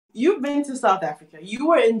You've been to South Africa. You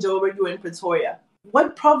were in Joburg, you were in Pretoria.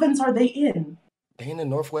 What province are they in? They in the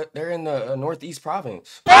northwest. They're in the northeast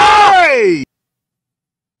province. Hey!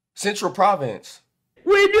 Central province.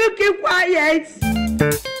 Will you keep quiet?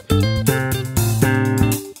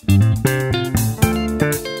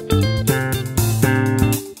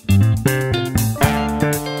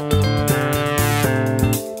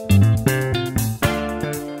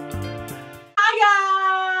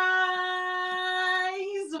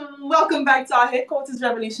 Welcome back to our Headquarters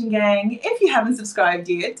Revolution gang. If you haven't subscribed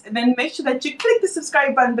yet, then make sure that you click the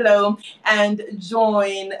subscribe button below and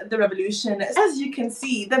join the revolution. As you can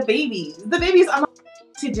see, the babies are not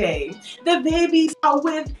today. The babies are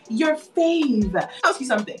with your fave. I'll ask you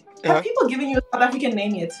something. Have people given you a South African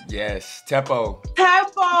name yet? Yes, Teppo.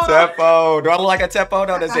 Teppo! Teppo. Do I look like a Teppo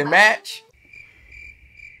though? Does it match?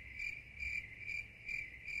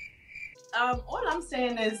 All I'm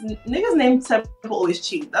saying is niggas named Teppo always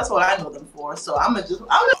cheat. That's what I know them for. So I'm gonna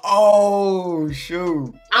oh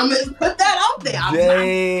shoot. I'm gonna put that out there.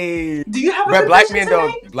 Dang. Do you have a but black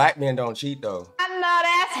men don't cheat though. I know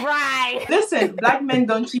that's right. Listen, black men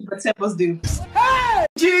don't cheat, but Teppos do. Hey!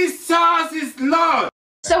 Jesus is Lord.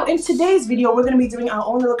 So in today's video, we're gonna be doing our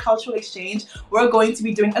own little cultural exchange. We're going to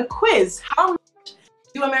be doing a quiz. How much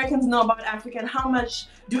do Americans know about Africa, and how much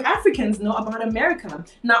do Africans know about America?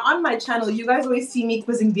 Now on my channel, you guys always see me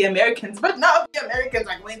quizzing the Americans, but now the Americans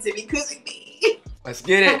are going to be quizzing me. Let's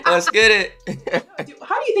get it. Let's get it.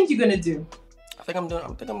 How do you think you're gonna do? I think I'm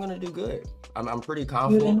gonna do good. I'm pretty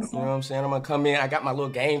confident. You know what I'm saying? I'm gonna come in. I got my little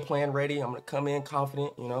game plan ready. I'm gonna come in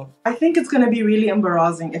confident. You know. I think it's gonna be really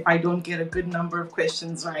embarrassing if I don't get a good number of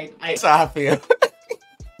questions right. That's how I feel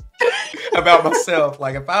about myself.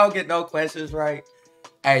 Like if I don't get no questions right.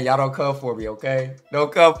 Hey, y'all don't come for me, okay?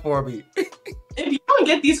 Don't come for me. If you don't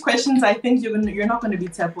get these questions, I think you're not gonna be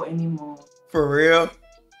Teppo anymore. For real?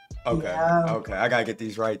 Okay. Yeah. Okay, I gotta get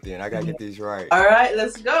these right then. I gotta get these right. All right,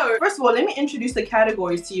 let's go. First of all, let me introduce the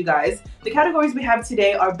categories to you guys. The categories we have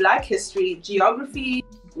today are Black history, geography,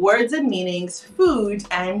 words and meanings, food,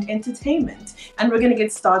 and entertainment. And we're gonna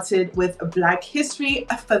get started with Black history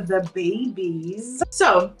for the babies.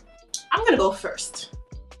 So, I'm gonna go first.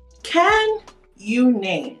 Can you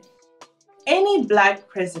name any Black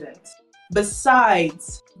president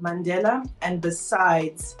besides Mandela and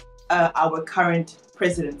besides our current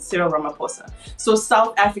president, Cyril Ramaphosa? So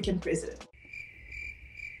South African president.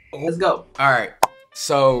 Let's go. All right.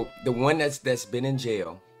 So the one that's been in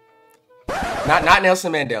jail, not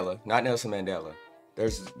Nelson Mandela, not Nelson Mandela.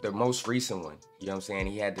 There's the most recent one. You know what I'm saying?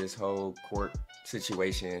 He had this whole court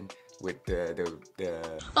situation with the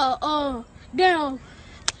Damn.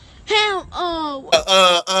 Him,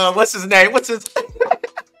 what's his name?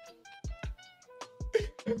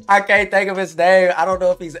 I can't think of his name. I don't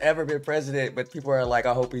know if he's ever been president, but people are like,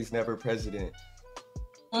 I hope he's never president.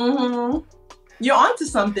 You're onto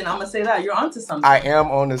something. I'm gonna say that. You're onto something. I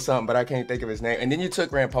am onto something, but I can't think of his name. And then you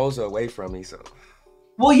took Ramaphosa away from me, so.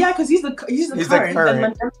 Well, yeah, because he's the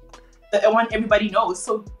current. The one everybody knows.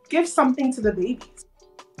 So give something to the babies.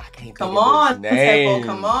 I can't come on, think of his name. Teppo,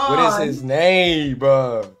 come on. What is his name,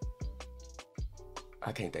 bro?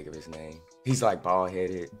 I can't think of his name. He's like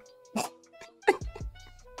bald-headed.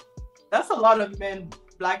 That's a lot of men,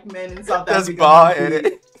 Black men in South Africa. That's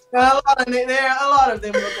bald-headed. A lot of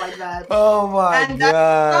them look like that. Oh my God.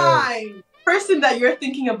 That's fine. Person that you're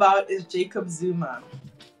thinking about is Jacob Zuma.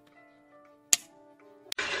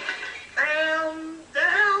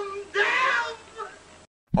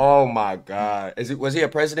 Oh my God. Was he a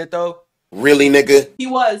president though? Really, nigga? He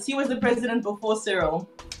was the president before Cyril.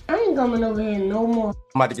 I ain't coming over here no more.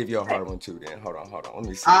 I'm about to give you a hard one too then. Hold on. Let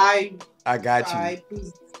me see. I got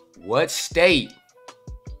you. What state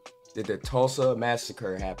did the Tulsa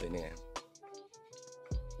massacre happen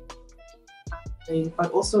in?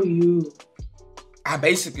 But also you. I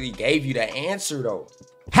basically gave you the answer though.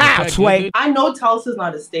 How, Sway? I know Tulsa's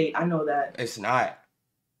not a state. I know that. It's not.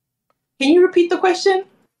 Can you repeat the question?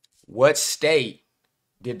 What state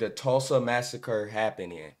did the Tulsa massacre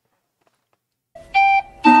happen in?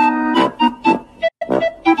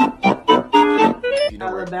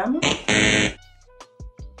 Alabama?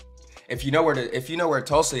 If you know where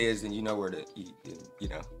Tulsa is, then you know where if you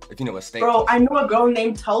know what state. Bro, I know a girl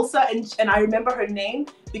named Tulsa, and I remember her name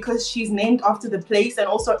because she's named after the place, and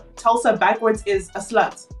also Tulsa backwards is a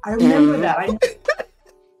slut. I remember that.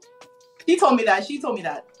 She told me that.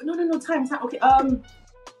 No, time. Okay,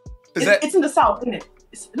 it's in the South, isn't it?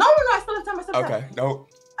 No, I still have time. Okay, no.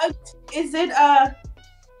 Is it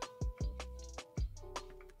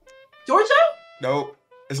Georgia? Nope.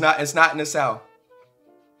 It's not in the South.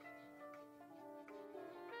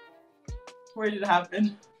 Where did it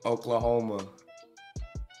happen? Oklahoma.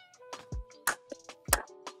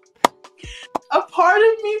 A part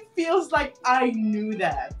of me feels like I knew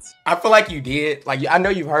that. I feel like you did. Like I know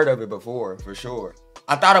you've heard of it before, for sure.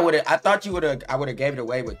 I thought you would have. I would have gave it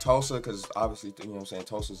away with Tulsa, because obviously, you know what I'm saying,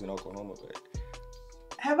 Tulsa's in Oklahoma. But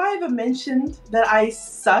have I ever mentioned that I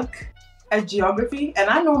suck at geography? And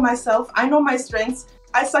I know myself. I know my strengths.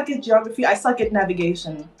 I suck at geography. I suck at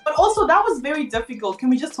navigation. But also, that was very difficult. Can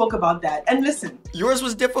we just talk about that? And listen, yours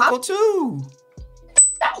was difficult too. It's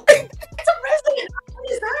a president.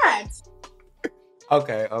 What is that?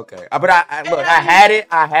 Okay. But I look, I had it.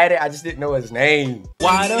 I just didn't know his name.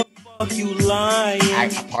 Why the fuck you lying? I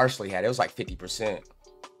partially had it. It was like 50%.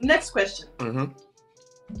 Next question. Mm-hmm.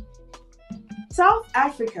 South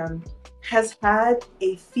Africa has had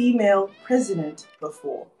a female president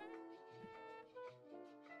before.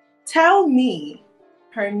 Tell me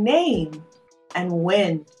her name and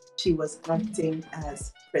when she was acting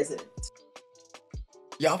as president.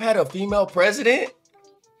 Y'all had a female president?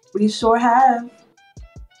 We sure have.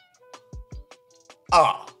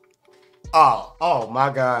 Oh my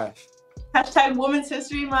gosh. Hashtag Women's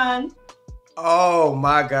History Month. Oh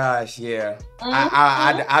my gosh, yeah.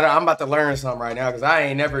 Mm-hmm. I'm about to learn something right now, because I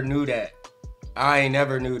ain't never knew that. Are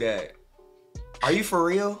you for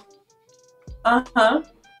real? Uh-huh.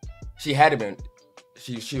 She had to been.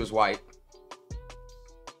 She was white.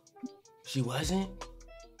 She wasn't?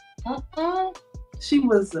 She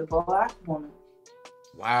was a black woman.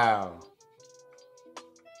 Wow.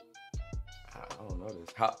 I don't know this.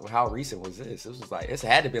 How recent was this? This was like, this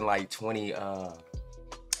had to been like 20,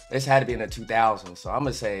 this had to be in the 2000s. So I'm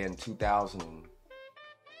gonna say in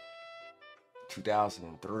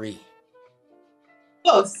 2003.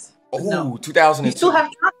 Close. Oh, No. 2002. You still have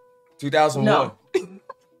time. 2001. No.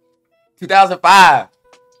 2005.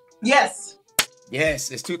 Yes. Yes,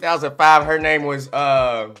 it's 2005. Her name was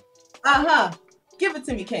Give it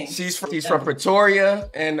to me, King. She's from Pretoria,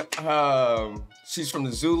 and she's from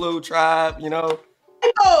the Zulu tribe, you know?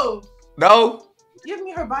 Oh, No? give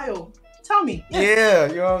me her bio. Tell me. Yes. Yeah,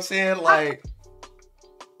 you know what I'm saying? Like,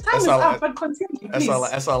 Time is up, but continue, please.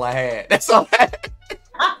 that's all I had. That's all I had.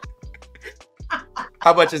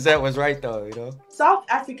 How much is that was right though, you know? South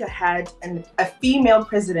Africa had a female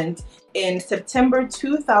president in September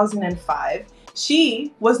 2005.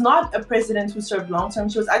 She was not a president who served long term.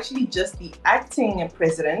 She was actually just the acting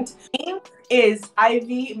president. Her name is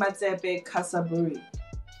Ivy Matsepe Kasaburi.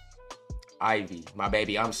 Ivy, my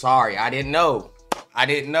baby, I'm sorry. I didn't know.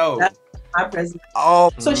 That's my president. Oh.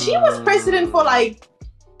 So she was president for like,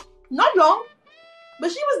 not long, but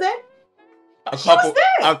she was there.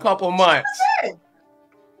 A couple months.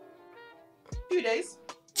 2 days.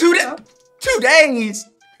 2 days. 2 days.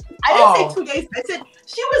 I didn't say 2 days. I said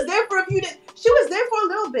she was there for a few days. She was there for a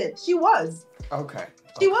little bit. She was. Okay.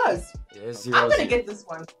 She was. Yeah, I'm gonna get this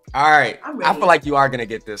one. All right. I'm ready. I feel like you are gonna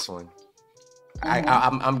get this one.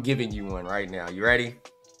 Mm-hmm. I'm giving you one right now. You ready?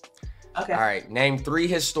 Okay. All right. Name 3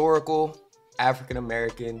 historical African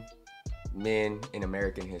American men in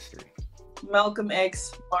American history. Malcolm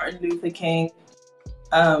X, Martin Luther King.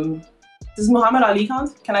 Does Muhammad Ali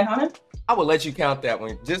count? Can I count him? I will let you count that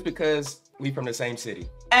one just because we from the same city.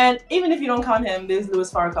 And even if you don't count him, there's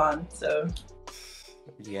Louis Farrakhan. So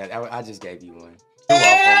yeah, I just gave you one. You're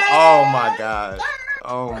welcome. Oh my God.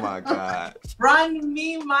 Oh my God. Run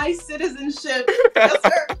me my citizenship. Yes,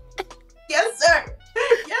 sir. Yes, sir.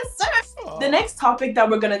 Yes, sir. Oh. The next topic that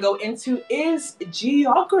we're gonna go into is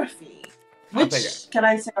geography. Which can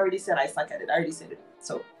I say? I already said I suck at it. I already said it.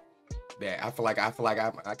 So yeah, I feel like I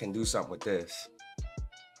can do something with this.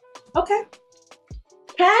 okay.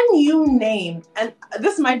 Can you name, and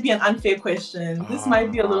this might be an unfair question. This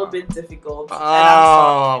might be a little bit difficult.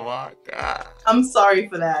 Oh my God. I'm sorry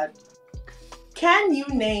for that. Can you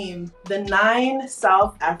name the 9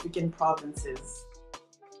 South African provinces?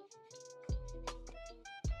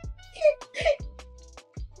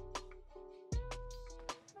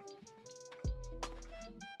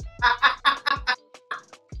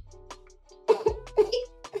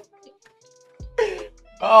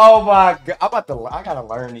 Oh my God. I gotta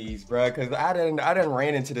learn these, bro, because I didn't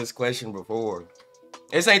ran into this question before.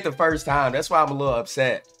 This ain't the first time. That's why I'm a little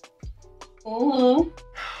upset. Mm-hmm.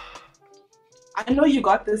 I know you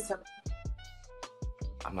got this.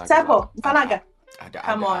 I'm not Sepo, gonna-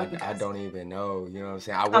 Come on. I don't even know. You know what I'm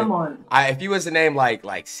saying? Come on. If you was to name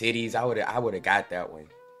like cities, I would have got that one.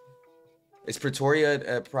 Is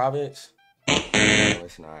Pretoria a province? No,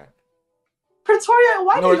 it's not. Pretoria,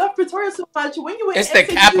 why do you love Pretoria so much? When you were It's the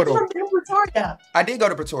capital. You in Pretoria. I did go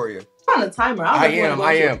to Pretoria. I'm on a timer. I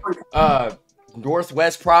am.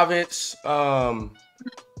 Northwest province. Oh,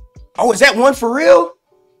 is that one for real?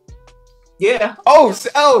 Yeah. Oh,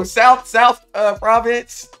 South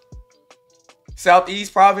province,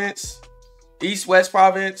 Southeast province, East West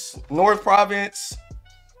province, North province.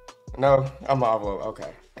 No, I'm off.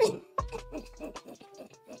 Okay.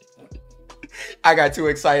 I got too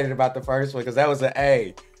excited about the first one because that was an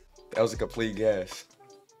A. That was a complete guess.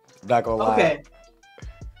 I'm not gonna lie. Okay.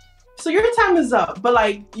 So your time is up, but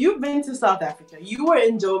like you've been to South Africa. You were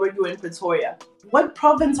in Joburg, you were in Pretoria. What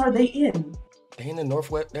province are they in? They're in the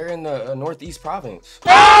northwest. They're in the northeast province.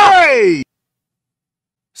 Hey!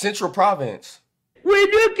 Central province. Will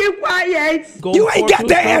you keep quiet? You ain't got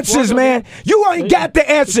the answers, man. You ain't got the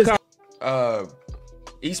answers.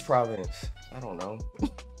 East province. I don't know.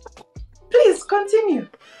 Please continue.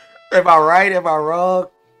 Am I right? Am I wrong?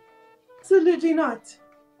 Absolutely not.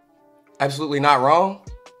 Absolutely not wrong.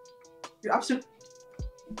 You're absolutely.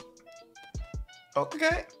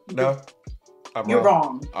 Okay. No. You're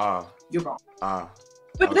wrong. You're wrong.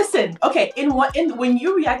 But okay. listen, okay, when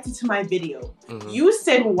you reacted to my video, you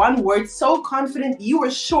said one word so confident, you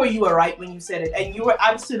were sure you were right when you said it, and you were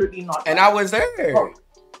absolutely not. And right. I was there. Oh.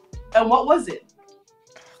 And what was it?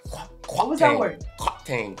 What was that word?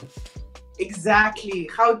 Gauteng. Exactly.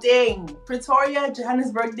 Gauteng. Pretoria,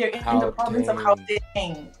 Johannesburg, they're in the province of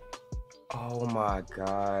Gauteng. Oh my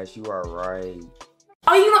gosh, you are right.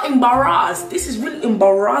 Are you not embarrassed? This is really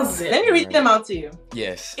embarrassing. Let me read them out to you.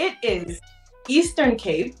 Yes. It is Eastern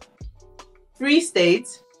Cape, Free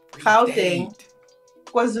State, Gauteng,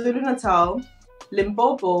 KwaZulu-Natal,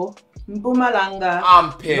 Limpopo, Mpumalanga,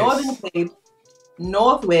 I'm pissed. Northern Cape,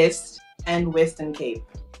 Northwest, and Western Cape.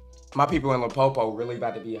 My people in Limpopo really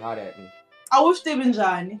about to be hot at me.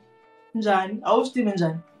 Njani.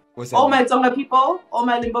 What's that? All my Tonga people, all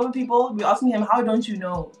my Limpopo people, be asking him, how don't you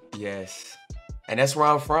know? Yes. And that's where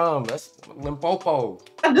I'm from. That's Limpopo.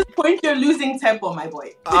 At this point, you're losing tempo, my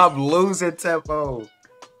boy. I'm losing tempo.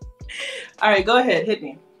 All right, go ahead. Hit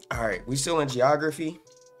me. All right. We still in geography?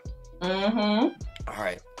 All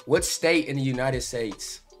right. What state in the United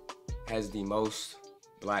States has the most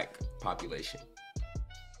black population?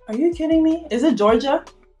 Are you kidding me? Is it Georgia?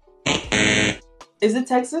 Is it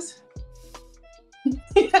Texas?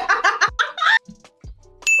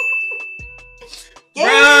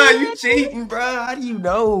 Bruh, you cheating, bruh. How do you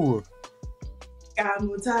know?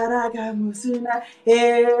 It's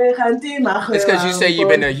because you say you've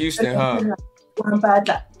been to Houston, huh?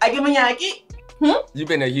 You've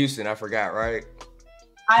been to Houston, I forgot, right?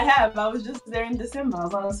 I have. I was just there in December. I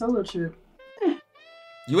was on a solo trip.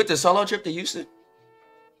 You went the solo trip to Houston?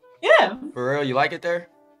 Yeah. For real, you like it there?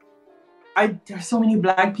 There's so many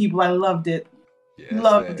black people. I loved it. Yeah,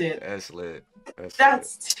 loved it. That's lit.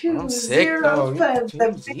 That's lit. 2-0 I'm sick, though. for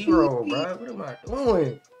the 2-0, bro. What am I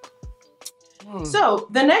doing? So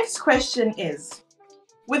the next question is,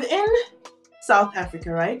 within South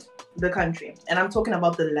Africa, right? The country, and I'm talking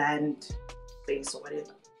about the land space or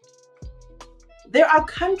whatever. There are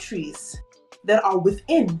countries that are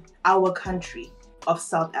within our country of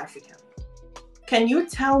South Africa. Can you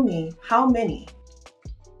tell me how many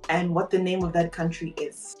and what the name of that country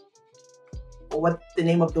is? Or what the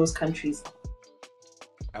name of those countries are?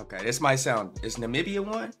 Okay, this might sound... Is Namibia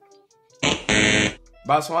one?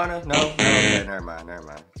 Botswana? No? Okay, never mind.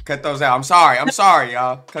 Cut those out. I'm sorry,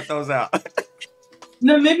 y'all. Cut those out.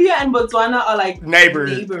 Namibia and Botswana are like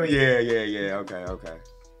neighboring. neighboring. Yeah. Okay.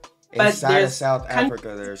 But Inside there's of South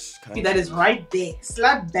Africa, there's countries. that is right there,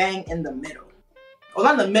 slap bang in the middle. Well,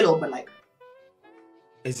 not in the middle, but like.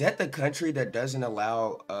 Is that the country that doesn't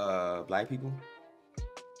allow black people?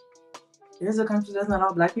 There's a country that doesn't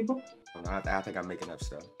allow black people? Oh, no, I think I'm making up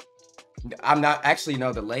stuff. I'm not actually.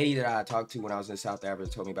 No, the lady that I talked to when I was in South Africa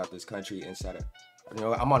told me about this country inside of. You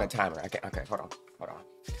know, I'm on a timer. Okay, hold on.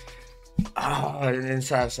 Oh,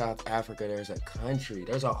 inside South Africa, there's a country.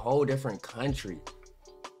 There's a whole different country.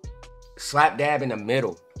 Slap dab in the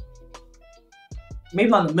middle. Maybe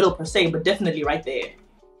not in the middle per se, but definitely right there.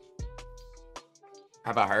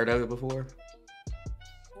 Have I heard of it before?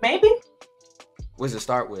 Maybe. What does it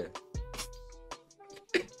start with?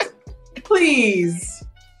 Please.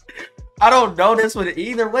 I don't know this one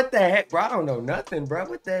either. What the heck, bro? I don't know nothing, bro.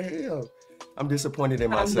 What the hell? I'm disappointed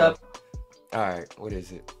in myself. All right, what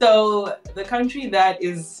is it? So the country that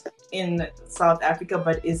is in South Africa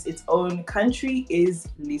but is its own country is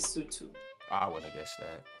Lesotho. I wouldn't have guessed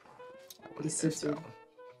that. Lesotho.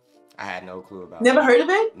 I had no clue about it. Never heard of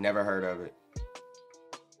it? Never heard of it.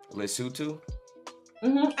 Lesotho?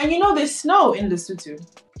 And you know there's snow in Lesotho.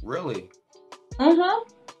 Really?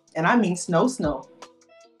 And I mean snow.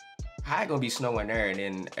 How it gonna be snowing there and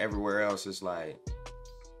then everywhere else is like,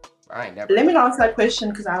 I ain't never. Let me not ask that question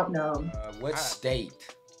because I don't know. What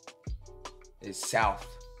state is south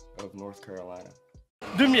of North Carolina.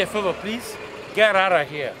 Do me a favor, please. Get out of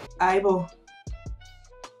here. Ibo.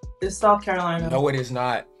 It's South Carolina. No, it is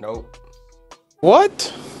not. Nope.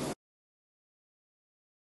 What?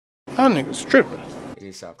 That nigga's tripping. It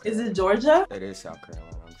is South Is Carolina. it Georgia? It is South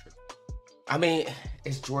Carolina. I'm tripping. I mean,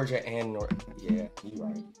 it's Georgia and North. Yeah, you're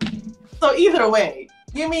right. So either way.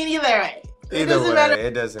 You mean either way. Either way,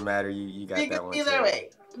 it doesn't matter. You got that one. Either too. way.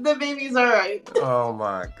 The baby's alright. Oh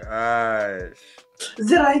my gosh.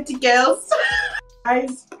 Is it right, girls?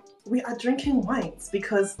 Guys, we are drinking wines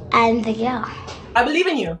because I'm the girl. I believe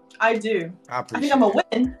in you. I do. I I think I'm a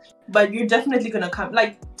win, but you're definitely gonna come.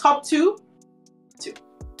 Like, top two?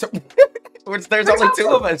 Which there's only two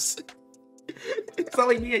of us. It's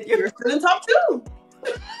only me and you. You're still in top two.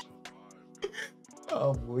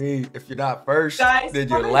 Oh, wait. If you're not first, Guys, then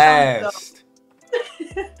you're comment last.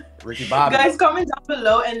 Ricky Bobby. Guys, comment down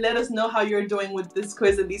below and let us know how you're doing with this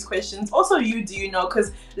quiz and these questions. Also, you, do you know?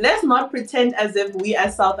 Because let's not pretend as if we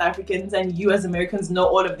as South Africans and you as Americans know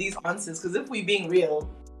all of these answers. Because if we're being real,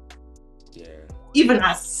 Yeah. even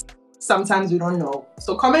us, sometimes we don't know.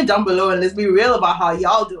 So comment down below and let's be real about how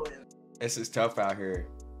y'all doing. This is tough out here.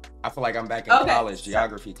 I feel like I'm back in college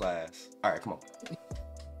geography class. All right, come on.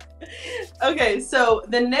 Okay, so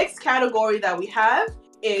the next category that we have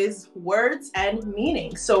is words and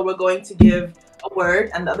meaning. So we're going to give a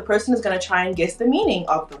word and the other person is going to try and guess the meaning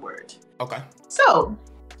of the word. Okay. So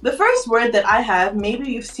the first word that I have,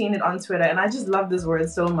 maybe you've seen it on Twitter, and I just love this word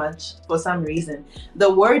so much for some reason.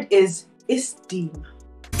 The word is esteem.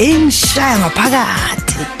 Inshallah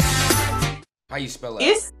pagati. How you spell it?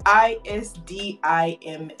 Isdima. Esteem.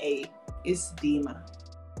 Isdima.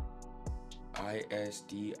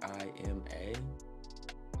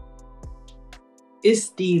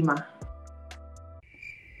 Estima.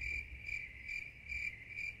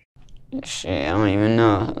 Shit, I don't even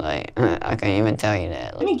know. Like, I can't even tell you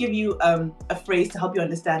that. Let me give you a phrase to help you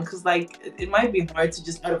understand, because like it might be hard to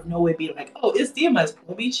just out of nowhere be like, oh, estima is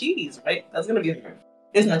probably cheese, right? That's gonna be hard.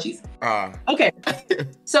 It's not cheese. Okay.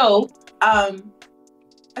 So, a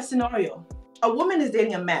scenario: a woman is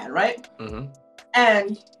dating a man, right? Mm-hmm.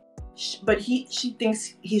 And but she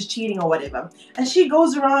thinks he's cheating or whatever, and she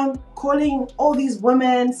goes around calling all these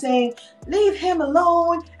women saying leave him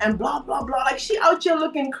alone and blah blah blah, like she out here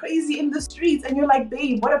looking crazy in the streets, and you're like,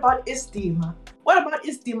 babe, what about estima? What about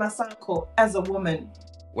estima Sako as a woman?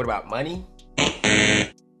 What about money?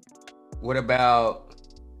 What about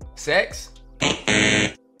sex?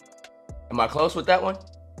 Am I close with that one?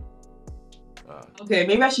 Okay,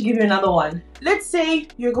 maybe I should give you another one. Let's say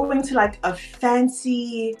you're going to like a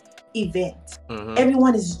fancy event. Mm-hmm.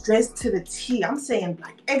 Everyone is dressed to the T. I'm saying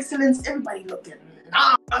like excellence, everybody looking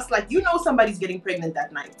nice. Like, you know, somebody's getting pregnant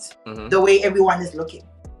that night. Mm-hmm. The way everyone is looking.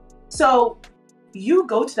 So you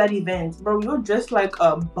go to that event, bro, you're dressed like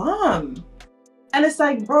a bum. And it's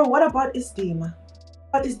like, bro, what about estima?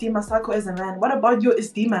 What estima Sako as a man? What about your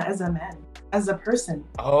estima as a man? As a person?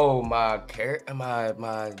 Oh, my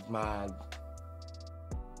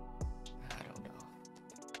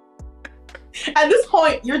At this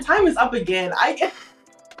point, your time is up again.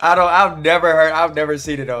 I've never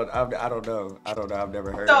seen it on, I don't know, I've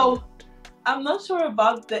never heard of it. I'm not sure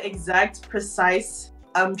about the exact precise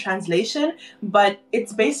translation, but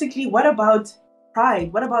it's basically, what about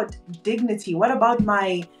pride? What about dignity? What about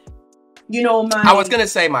my, I was gonna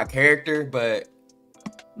say my character, but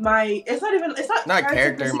it's not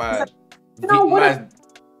character,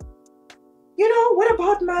 what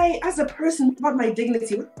about my, as a person, what about my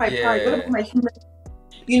dignity? What about my pride? What about my human?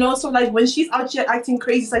 So like when she's out here acting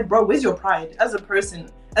crazy, it's like, bro, where's your pride as a person,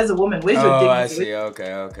 as a woman? Where's your dignity? I see.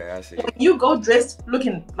 Okay, I see. When you go dressed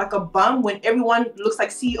looking like a bum when everyone looks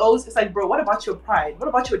like CEOs, it's like, bro, what about your pride? What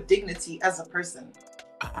about your dignity as a person?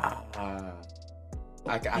 I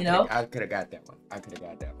could have got that one.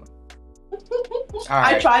 All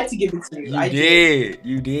right. I tried to give it to you.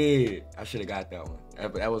 You did. I should have got that one.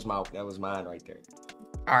 That was mine right there.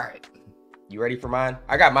 All right. You ready for mine?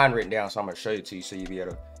 I got mine written down, so I'm gonna show it to you so you'll be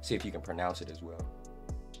able to see if you can pronounce it as well.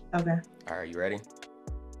 Okay. All right, you ready?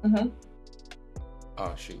 Mm-hmm.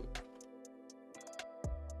 Oh shoot.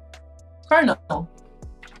 Colonel.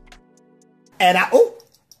 And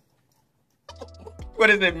what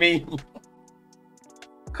does it mean?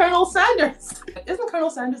 Colonel Sanders. Isn't Colonel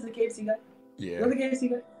Sanders the KFC guy? Yeah. You're the KFC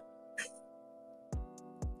guy?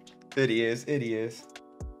 It is.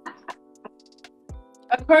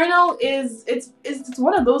 A colonel is it's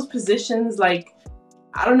one of those positions, like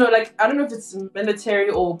I don't know if it's military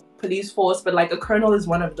or police force, but like a colonel is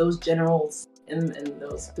one of those generals in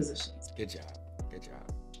those positions. Good job.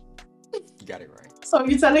 You got it right. So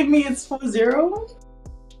you're telling me it's 4-0?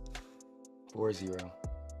 4-0.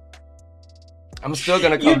 I'm still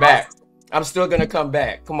gonna come back. I'm still gonna come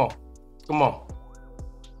back. Come on. Come on.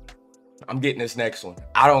 I'm getting this next one.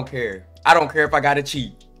 I don't care. I don't care if I gotta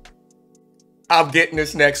cheat. I'm getting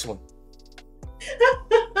this next one.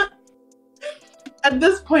 At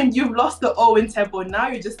this point, you've lost the O in tempo. Now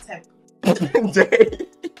you're just temp. I'm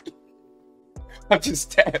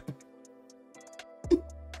just tap.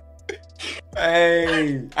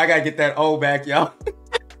 Hey, I gotta get that O back, y'all.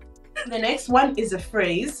 The next one is a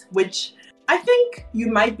phrase which I think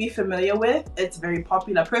you might be familiar with. It's very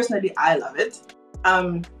popular. Personally, I love it.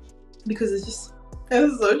 Because it's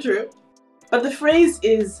so true. But the phrase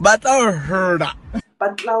is Batlau herda.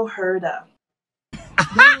 Batlau herda.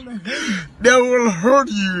 They will hurt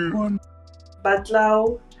you.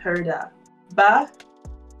 Batlau herda.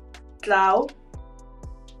 Batlau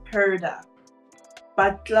herda.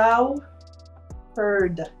 Batlau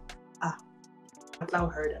herda.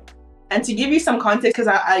 Batlau herda. And to give you some context, because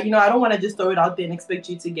I don't want to just throw it out there and expect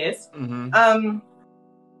you to guess.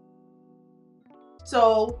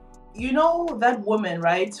 So you know that woman,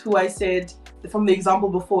 right? Who I said from the example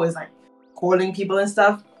before is like calling people and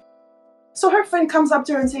stuff. So her friend comes up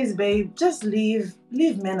to her and says, "Babe, just leave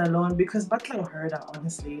men alone because Batlau heard her,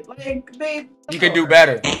 honestly. Like, babe, you can do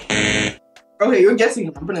better." Okay, you're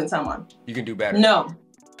guessing. I'm putting someone. You can do better. No.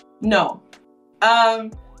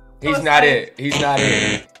 He's not it. He's not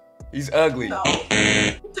it. He's ugly. No.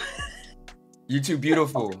 You're too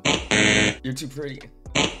beautiful. You're too pretty.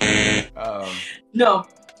 No.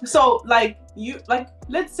 So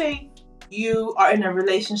let's say you are in a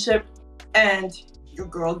relationship and your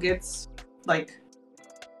girl gets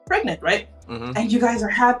pregnant, right? And you guys are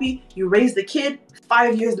happy. You raise the kid.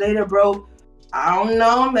 5 years later, bro, I don't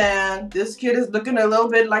know, man. This kid is looking a little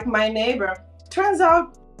bit like my neighbor. Turns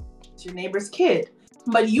out it's your neighbor's kid.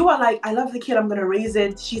 But you are like, I love the kid, I'm gonna raise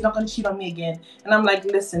it, she's not gonna cheat on me again. And I'm like,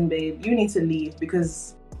 listen, babe, you need to leave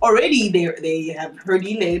because already they have heard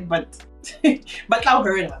you laid, but Batlau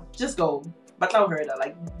heard her. Just go. Batlau heard her.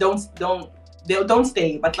 Like, don't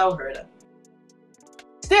stay. Batlau heard her.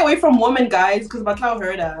 Stay away from women, guys, because Batlau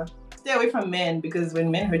heard her. Stay away from men because when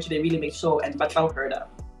men hurt you, they really make sure, and Batlau heard her.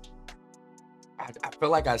 I feel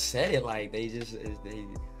like I said it like they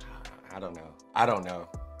I don't know.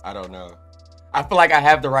 I feel like I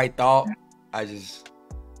have the right thought.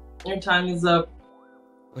 Your time is up.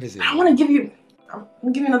 What is it? I'm gonna give you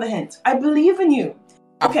another hint. I believe in you.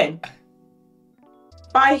 Okay.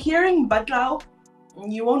 By hearing Batlau,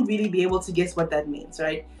 you won't really be able to guess what that means,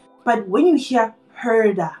 right? But when you hear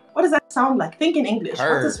herda, what does that sound like? Think in English.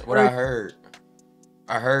 What I heard.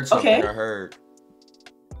 I heard something. Okay. I heard.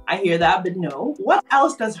 I hear that, but no. What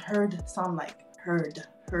else does herd sound like? Herd.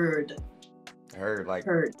 Like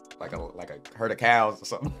a herd of cows or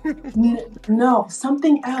something. No,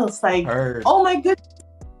 something else like herd. Oh my goodness!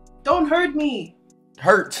 Don't hurt me.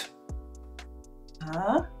 Hurt.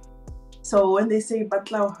 Huh? So when they say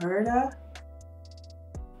Batlau herda,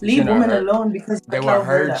 leave women alone because they will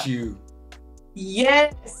hurt you.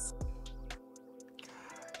 Yes.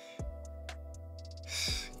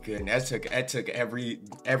 Good. That took every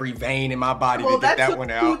vein in my body Well, to get that one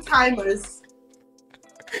out. 2 timers.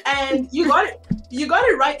 And you got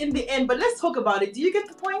it right in the end, but let's talk about it. Do you get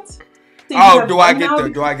the point? Oh, do I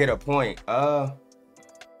get a point?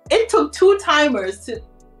 It took 2 timers to.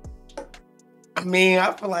 I mean,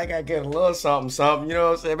 I feel like I get a little something, you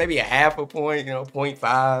know what I'm saying? Maybe a half a point,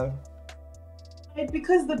 0.5.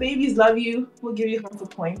 Because the babies love you, we'll give you half a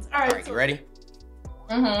point. All right, you ready?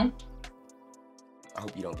 Mm-hmm. I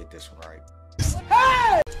hope you don't get this one right.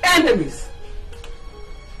 Hey!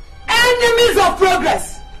 Enemies of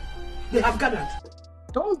progress. They have got that.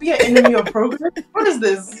 Don't be an enemy of progress. What is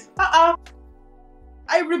this? I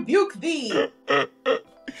rebuke thee.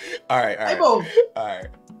 All right.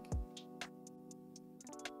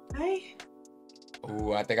 Hey.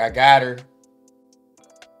 Oh, I think I got her.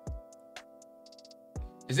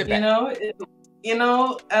 Is it bad?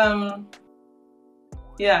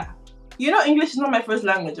 Yeah. You know English is not my first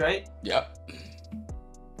language, right? Yep.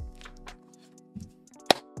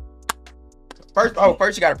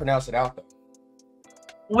 First you gotta pronounce it out though.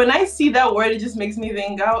 When I see that word, it just makes me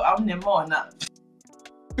think I'm Nemona.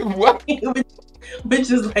 What?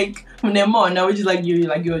 which is like Nemona, which is like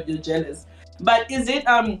you're jealous. But is it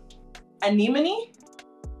anemone?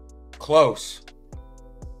 Close.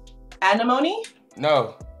 Anemone?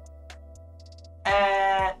 No.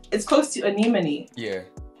 It's close to anemone. Yeah.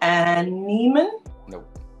 Anemone?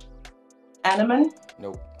 Nope. Anemone?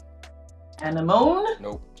 Nope. Anemone?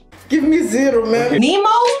 Nope. Give me 0, man. Nemo?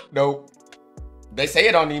 Nope. They say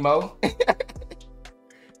it on Nemo.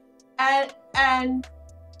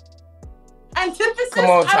 Antithesis? Come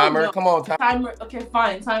on, I don't timer. know. Come on, timer. Timer. Okay,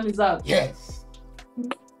 fine. Time is up. Yes.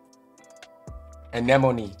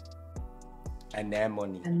 Anemone.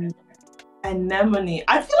 Anemone. Anemone.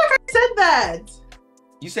 I feel like I said that.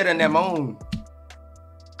 You said anemone.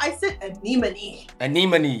 I said anemone.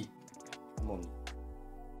 Anemone. Anemone.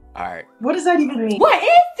 All right. What does that even mean? What is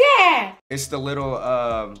that? It's the little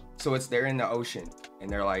so they're in the ocean and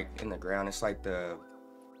they're like in the ground. It's like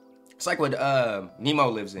what Nemo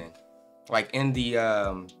lives in. Like in the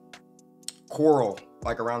coral,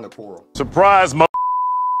 like around the coral. Surprise, mo.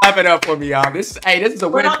 Clap it up for me, y'all. This is a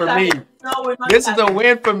win for me. No, we're not. This is a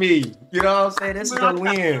win for me. You know what I'm saying? This is a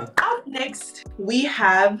win. Up next, we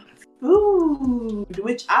have food,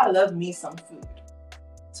 which I love me some food.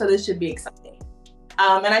 So this should be exciting.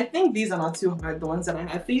 And I think these are not too hard, the ones that I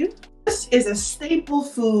have for you. This is a staple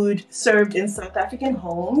food served in South African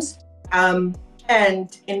homes.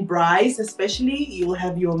 And in braais especially, you'll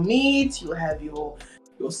have your meat, you'll have your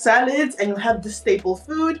salads, and you'll have the staple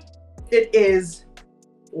food. It is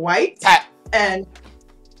white and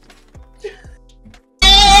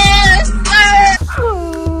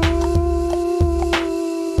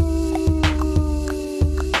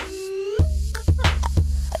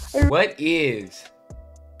what is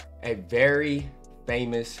a very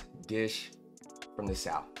famous dish from the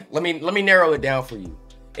South? Let me narrow it down for you.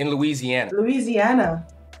 In Louisiana. Louisiana.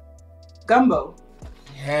 Gumbo.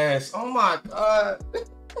 Yes. Oh my God.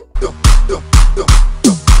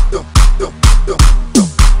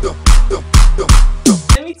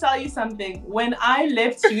 Let me tell you something. When I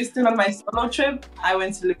left Houston on my solo trip, I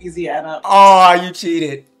went to Louisiana. Oh, you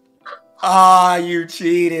cheated. Ah, you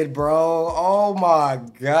cheated, bro. Oh my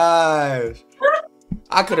gosh.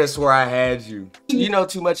 I could have swore I had you. You know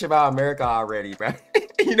too much about America already, bro.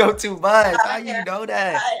 You know too much. How you know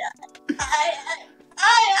that?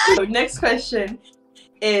 Next question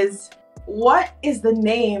is, what is the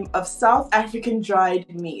name of South African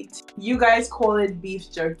dried meat? You guys call it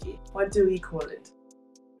beef jerky. What do we call it?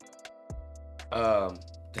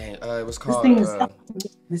 It was called.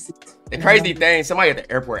 The crazy thing, somebody at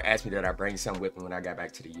the airport asked me that I bring something with me when I got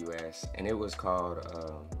back to the U.S. and it was called.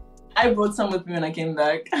 I brought some with me when I came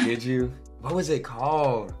back. Did you? What was it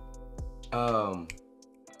called? Oh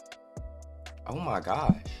my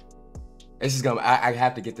gosh. This is gonna. I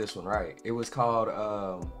have to get this one right. It was called.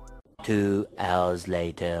 2 hours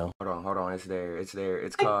later. Hold on. It's there.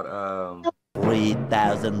 It's called.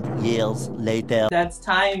 3,000 years later. That's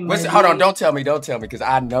time. Hold on. Don't tell me. Because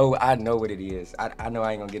I know what it is. I know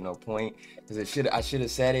I ain't gonna get no point. Because I should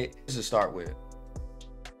have said it. This is start with.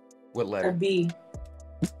 What letter? A B.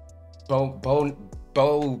 But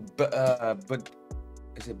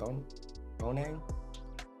is it Bonang?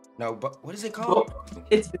 No, but what is it called?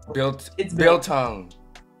 It's biltong.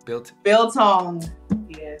 Biltong.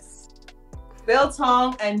 Yes.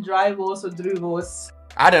 Biltong and drivos or druvos.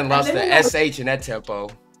 I done lost the SH in that tempo.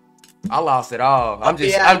 I lost it all. I'm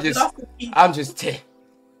just tick.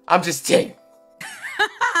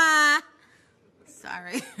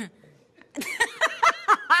 Sorry.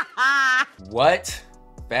 What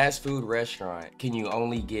fast food restaurant can you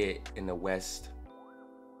only get in the west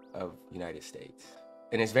of United States?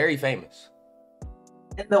 And it's very famous.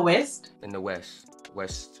 In the west? In the west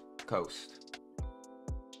coast.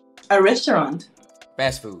 A restaurant?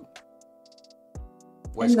 Fast food.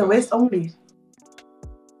 In the west only?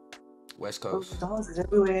 West Coast. McDonald's is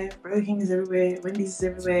everywhere. Burger King is everywhere. Wendy's is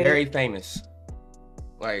everywhere. It's very famous.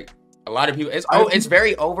 Like a lot of people, it's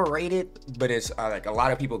very overrated, but it's like a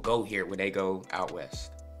lot of people go here when they go out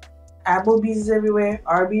west. Applebee's is everywhere.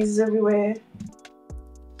 Arby's is everywhere.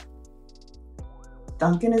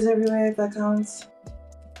 Dunkin' is everywhere, if that counts.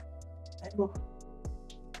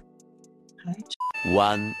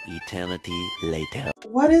 One eternity later.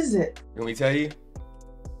 What is it? Let me tell you?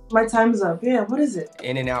 My time's up. Yeah, what is it?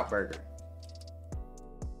 In-N-Out Burger.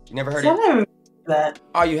 You never heard I never heard that.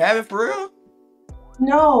 Oh, you have it for real?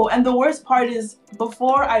 No, and the worst part is,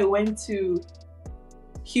 before I went to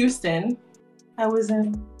Houston, I was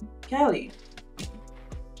in Cali.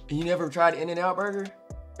 You never tried In-N-Out Burger?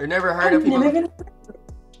 Or never heard of people?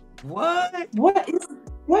 What?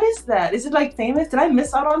 What is that? Is it like famous? Did I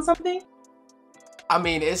miss out on something? I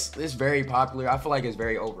mean, it's very popular. I feel like it's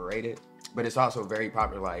very overrated, but it's also very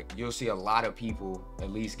popular. Like, you'll see a lot of people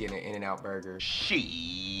at least getting an In-N-Out Burger. So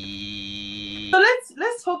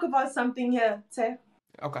let's talk about something here, Te.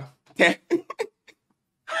 Okay.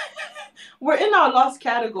 We're in our last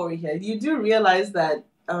category here. You do realize that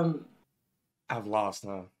I've lost,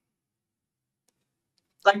 huh?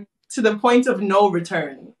 Like, to the point of no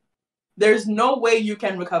return. There's no way you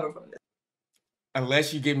can recover from this.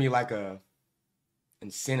 Unless you give me like a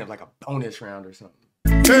incentive, like a bonus round or something.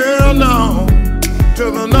 Hell no. To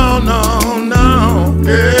the no, no, no.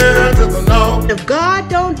 Yeah, to the no. If God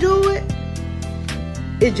don't do it,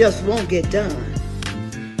 it just won't get done.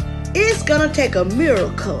 It's gonna take a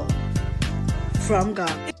miracle from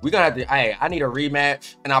God. We're gonna have to, hey, I need a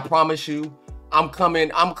rematch, and I promise you, I'm coming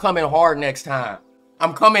hard next time.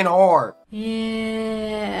 I'm coming hard.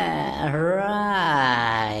 Yeah,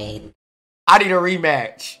 right. I need a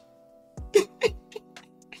rematch.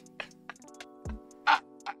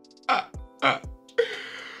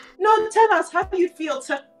 No, tell us how you feel.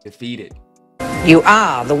 Defeated. You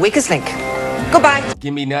are the weakest link. Goodbye.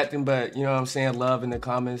 Give me nothing but, you know what I'm saying, love in the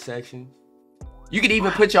comment section. You could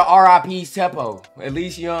even put your RIP's tempo. At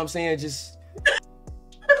least, you know what I'm saying, just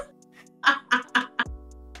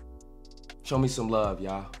show me some love,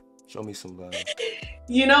 y'all. Show me some love.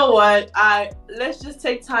 You know what? Let's just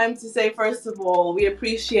take time to say, first of all, we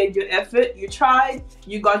appreciate your effort. You tried,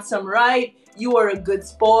 you got some right, you were a good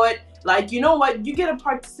sport. Like, you know what? You get a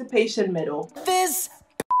participation medal. This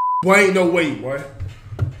boy ain't no way, boy.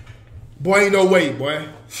 Boy ain't no way, boy.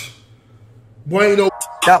 Boy ain't no.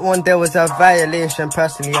 That one there was a violation.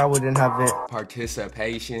 Personally, I wouldn't have it.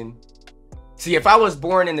 Participation. See, if I was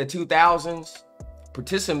born in the 2000s,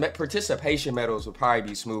 participation medals would probably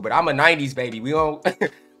be smooth. But I'm a 90s baby. We don't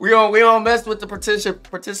we don't mess with the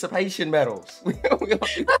participation medals.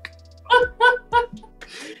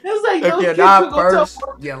 It's like if you're not first,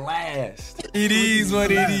 you're last. It is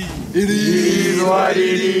what it is. It is what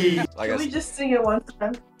it is. Like Can we just sing it one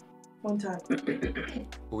time? One time.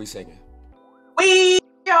 What we singing? We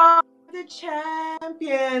are the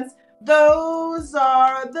champions. Those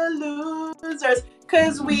are the losers.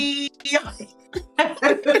 Cause we are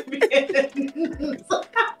champions.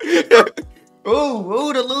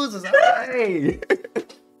 Ooh, the losers. Hey.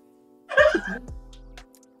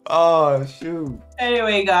 Oh, shoot.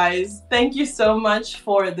 Anyway, guys, thank you so much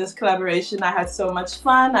for this collaboration. I had so much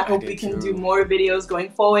fun. I hope we can do more videos going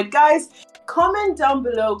forward. Guys, comment down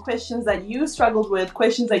below questions that you struggled with,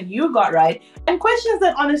 questions that you got right, and questions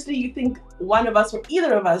that honestly you think one of us or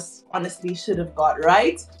either of us honestly should have got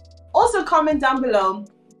right. Also, comment down below.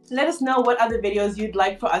 Let us know what other videos you'd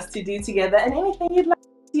like for us to do together and anything you'd like to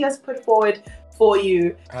see us put forward for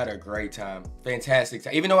you. I had a great time. Fantastic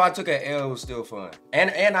time. Even though I took an L, it was still fun.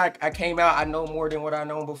 And I came out, I know more than what I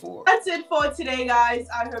known before. That's it for today, guys.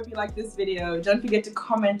 I hope you liked this video. Don't forget to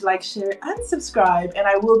comment, like, share, and subscribe. And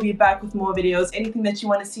I will be back with more videos. Anything that you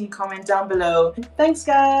want to see, comment down below. Thanks,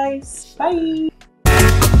 guys. Bye.